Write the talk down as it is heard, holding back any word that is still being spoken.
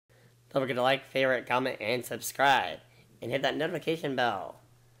Don't forget to like, favorite, comment, and subscribe. And hit that notification bell.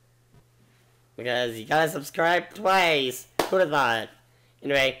 Because you gotta subscribe twice. Who would have thought?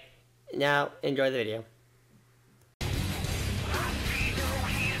 Anyway, now enjoy the video.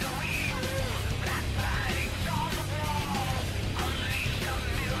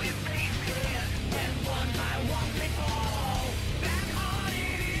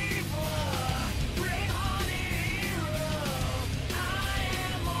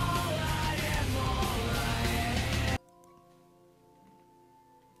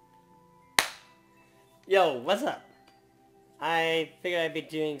 Yo, what's up? I figured I'd be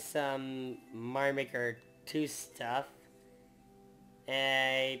doing some Mario Maker 2 stuff.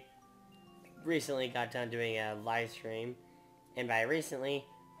 I recently got done doing a live stream. And by recently,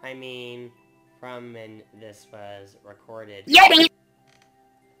 I mean from when this was recorded. Yeti!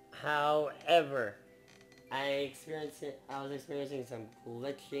 However, I was experiencing some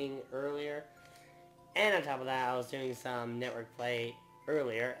glitching earlier. And on top of that, I was doing some network play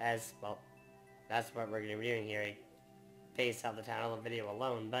earlier as well. That's what we're going to be doing here, based off the title of the video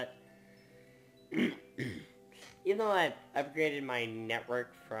alone, but even though I upgraded my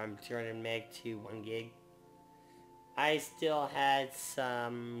network from 200 meg to 1 gig, I still had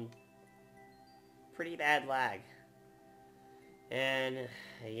some pretty bad lag. And,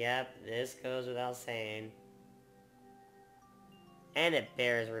 yep, this goes without saying. And it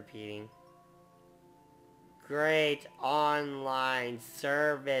bears repeating. Great online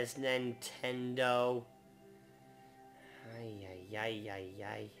service, Nintendo. Ay, ay, ay, ay,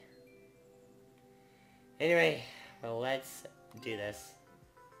 ay. Anyway, well, let's do this.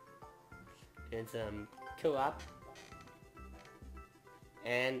 Doing some co-op.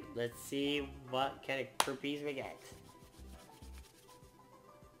 And let's see what kind of groupies we get.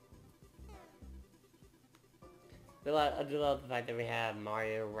 I do love the fact that we have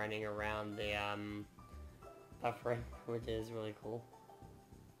Mario running around the, buffer, which is really cool.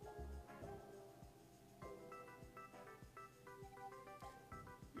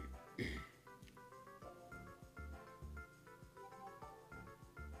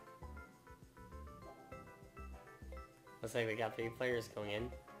 Looks like we got 3 players going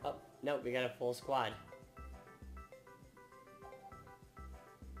in. Oh, no, we got a full squad.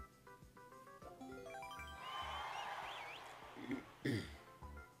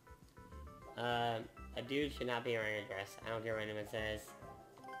 A dude should not be wearing a dress. I don't care what anyone says.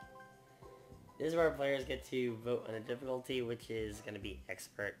 This is where players get to vote on the difficulty, which is going to be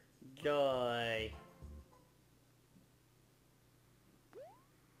expert. Joy!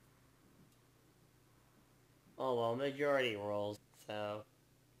 Oh well, majority rules, so...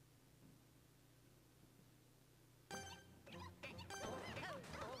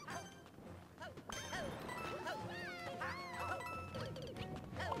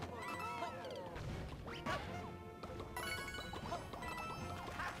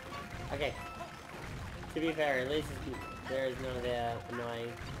 Okay. To be fair, at least there is none of the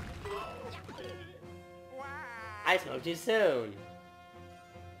annoying... I spoke too soon!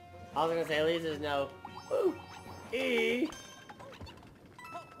 I was gonna say, at least there's no... Ooh! E!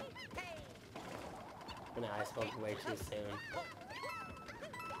 But no, I spoke way too soon.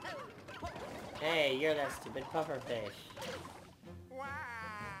 Hey, you're that stupid pufferfish.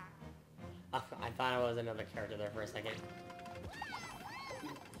 Oh, I thought I was another character there for a second.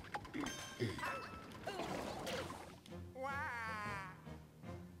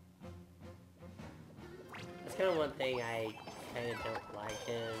 That's kind of one thing I kind of don't like,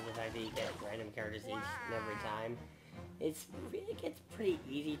 is the fact that you get random characters each and every time. It gets pretty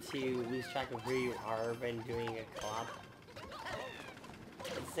easy to lose track of who you are when doing a co-op.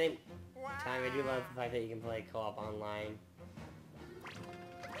 At the same time, I do love the fact that you can play co-op online.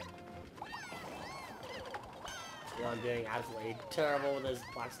 Still, I'm doing absolutely terrible with this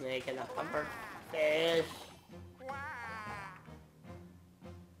black snake and the puffer fish.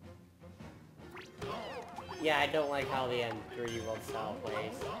 Yeah, I don't like how the M3 World style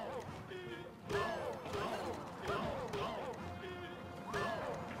plays.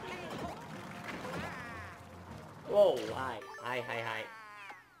 Whoa, hi. Hi.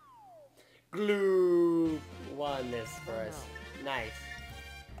 Glue won this for us. Nice.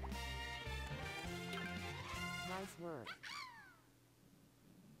 Nice work.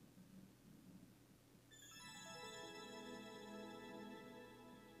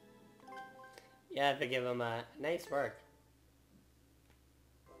 Yeah, I have to give him a nice work.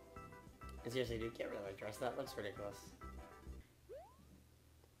 And seriously, dude, get rid of my dress. That looks ridiculous.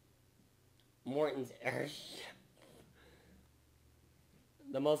 Morton's airship.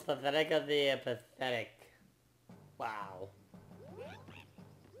 The most pathetic of the pathetic. Wow.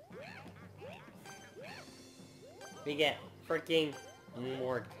 we get freaking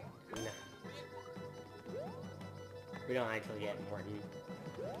Morton. No. We don't actually get Morton.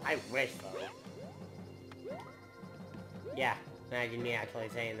 I wish, though. Yeah, imagine me actually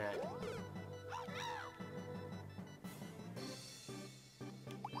saying that.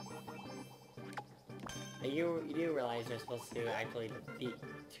 You do realize you're supposed to actually defeat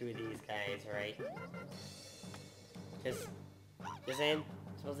 2 of these guys, right? Just saying,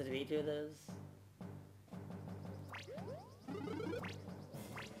 supposed to defeat 2 of those?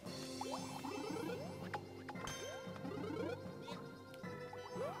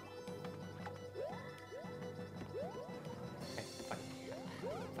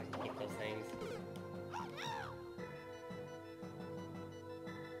 Fucking hate those things.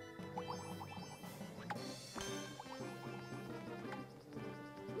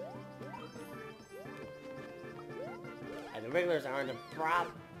 The regulars aren't a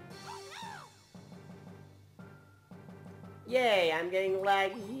problem. Yay, I'm getting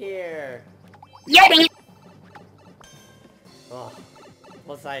Lagg here. Yay! Oh,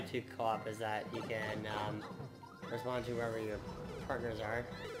 plus side to co-op is that you can respond to wherever your partners are.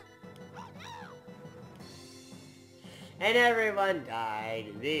 And everyone died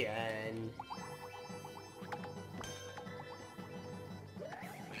in the end.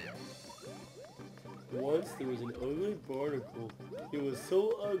 Once there was an ugly barnacle. It was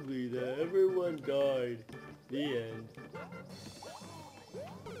so ugly that everyone died. The end.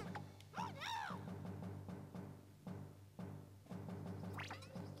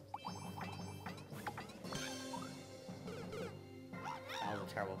 That was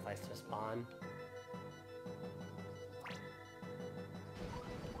a terrible place to spawn.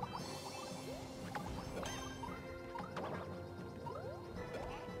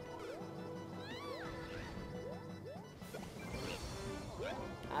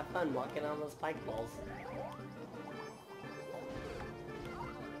 Have fun walking on those spike balls.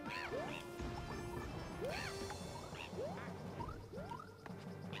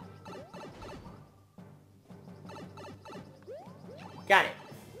 Got it.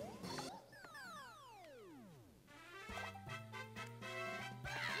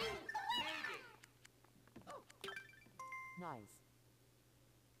 Nice.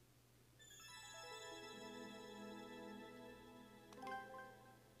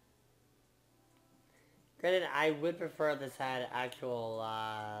 Granted, I would prefer this had actual,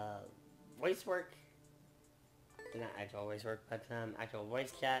 voice work. Not actual voice work, but, actual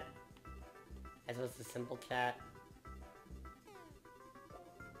voice chat. As opposed to simple chat.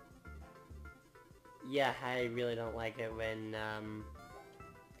 Yeah, I really don't like it when,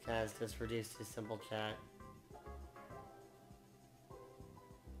 it's just reduced to simple chat.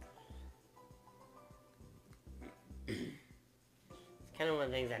 It's kind of one of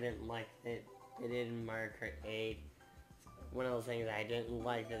the things I didn't like that they did in Mario Kart 8. It's one of those things I didn't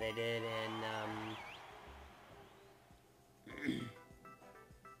like that they did in,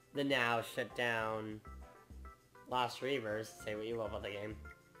 the now shut down Lost Reavers. Say what you will about the game.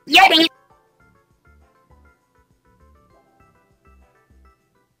 Yay!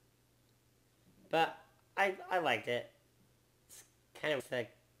 But I liked it. It's kind of the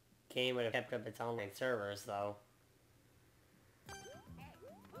game would have kept up its online servers, though.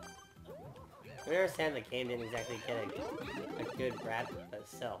 I understand the game didn't exactly get a good rap, but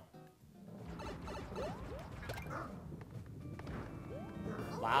still.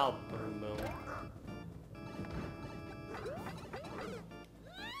 Wow, boom boom.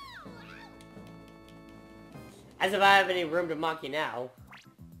 As if I have any room to mock you now.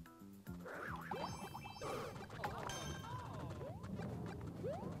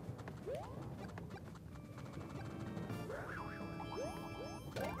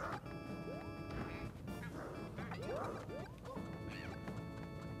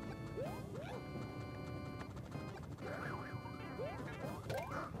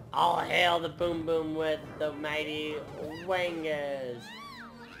 All hail the boom boom with the mighty wingers.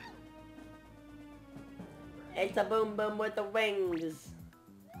 It's a boom boom with the wings.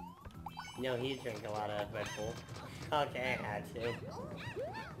 No, he drank a lot of Red Bull. Okay, I had to.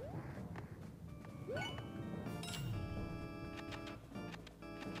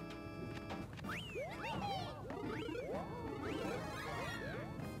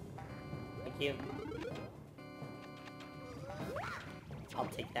 Thank you. I'll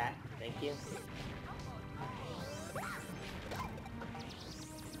take that. Thank you.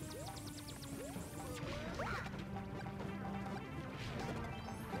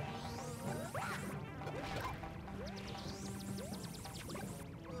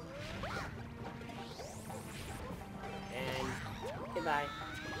 And goodbye.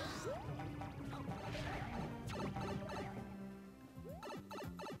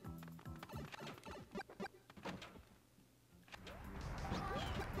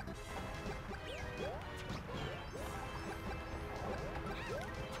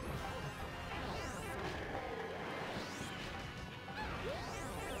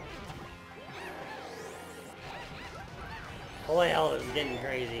 Holy hell, this is getting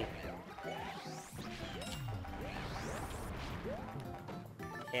crazy.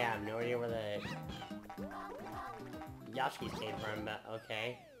 Okay, I have no idea where the Yashis came from, but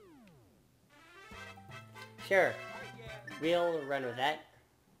okay. Sure, we'll run with that.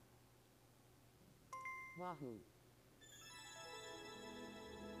 Wahoo.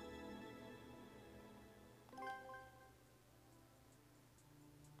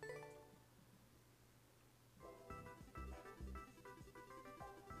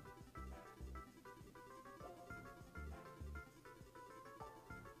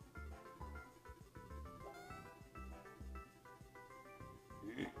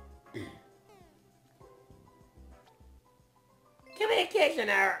 Communication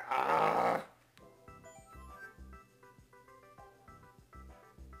error! Ugh.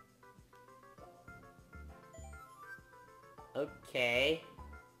 Okay.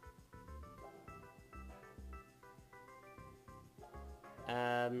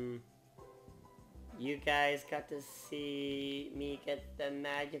 You guys got to see me get the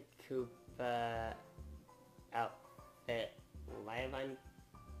Magic Koopa outfit live on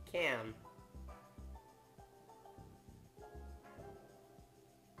cam.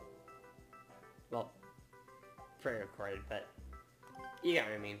 Well, pre-recorded, but you got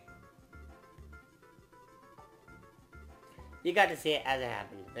what I mean. You got to see it as it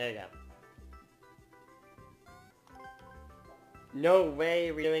happened. There you go. No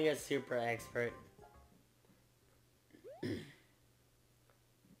way we're doing a super expert.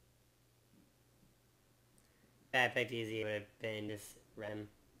 If I picked easy, it would have been just random.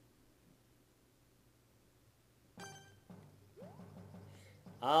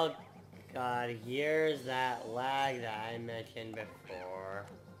 Oh god, here's that lag that I mentioned before.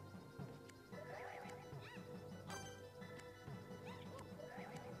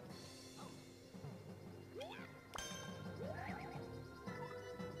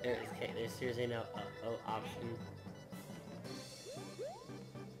 There's seriously no option.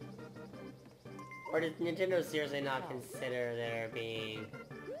 Or did Nintendo seriously not consider there being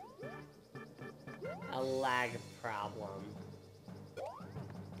a lag problem?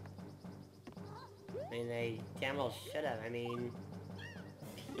 I mean, they damn well should have. I mean,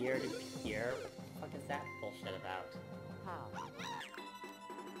 peer-to-peer? What the fuck is that bullshit about? How?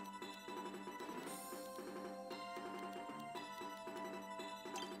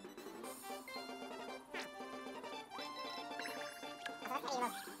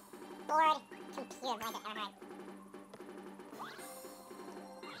 Bored computer like I've ever heard.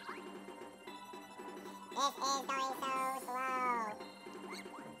 This is going so slow.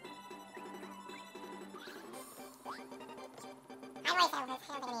 I'm really sorry, I don't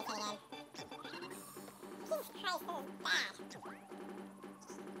think I need to again. Jesus Christ, this is bad.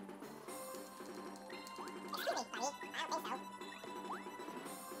 Excuse me, buddy. I don't think so.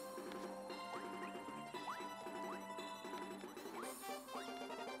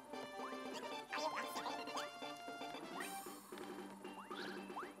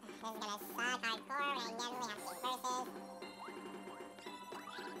 This is gonna suck hardcore and never really have to do verses.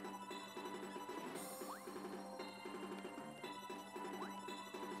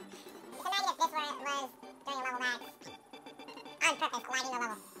 Just imagine if this was during a level max. On purpose, lagging the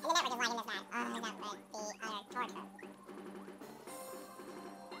level. And the network is lagging this bad.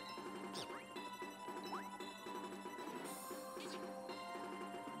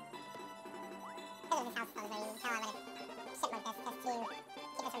 Oh, that would be utter torture. This is how slow this is. You can tell I'm gonna shipment this just to keep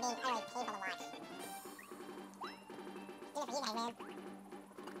this from being utterly painful to watch. Do it for you guys, man.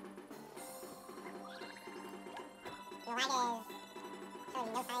 Your lag is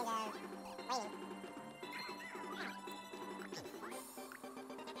showing no signs of waning. I don't see a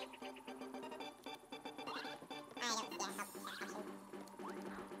help chat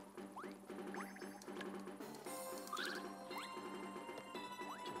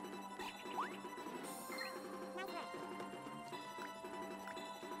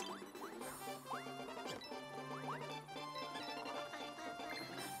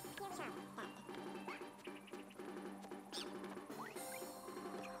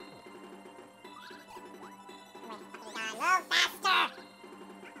Nice work. Move faster! Seriously, where's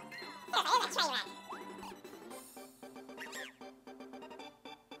that train wreck? Make this boy put this up for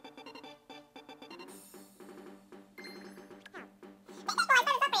you guys.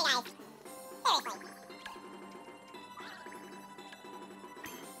 Seriously.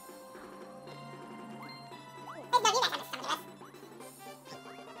 There's no need to have some of this.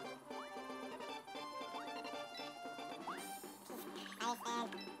 Jesus Christ, man.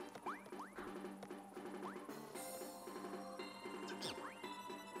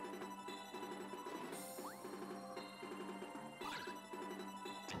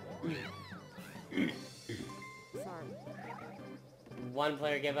 Sorry. One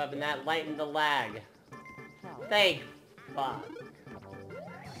player gave up and that lightened the lag. Hell. Thank fuck.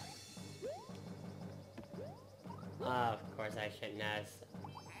 Of course I shouldn't have.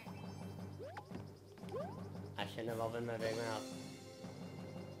 I shouldn't have opened my big mouth.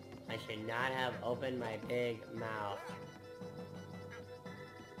 I should not have opened my big mouth.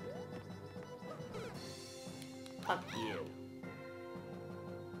 Fuck you.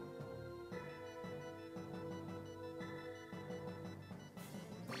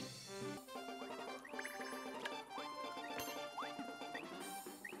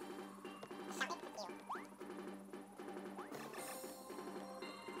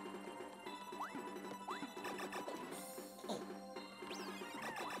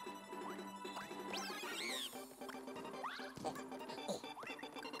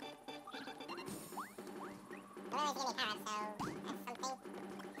 Well, it's gonna be power up, so that's something.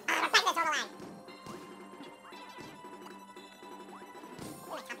 Oh, I'm pressing the total line.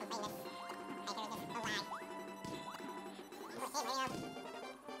 I'm gonna contemplate this. I hear this a lag. Oh,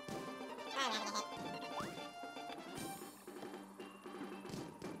 hey, radio. Oh, I'm having a hit. This is much better.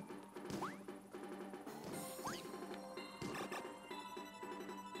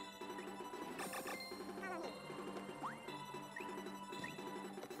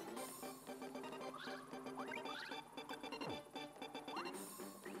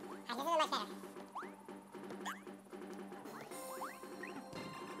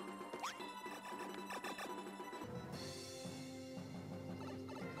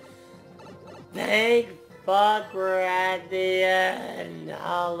 Thank fuck we're at the end.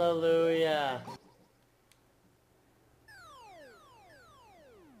 Hallelujah.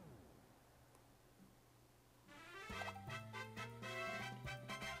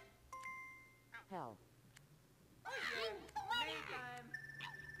 Hell.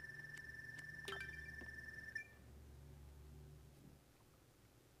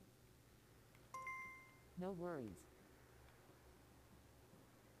 No worries.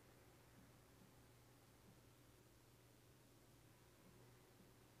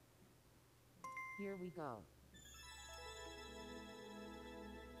 Here we go.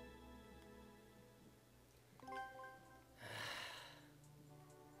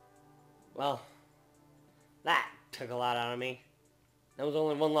 Well, that took a lot out of me. That was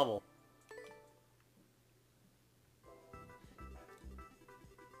only one level.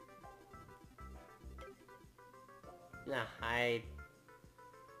 Nah, I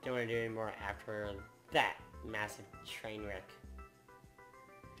don't want to do any more after that massive train wreck.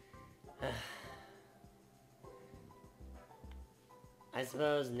 I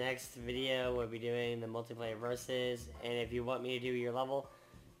suppose next video we'll be doing the multiplayer versus, and if you want me to do your level,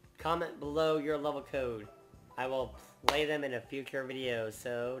 comment below your level code. I will play them in a future video,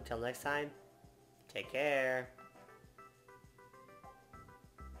 so till next time, take care.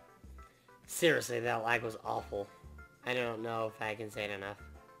 Seriously, that lag was awful. I don't know if I can say it enough.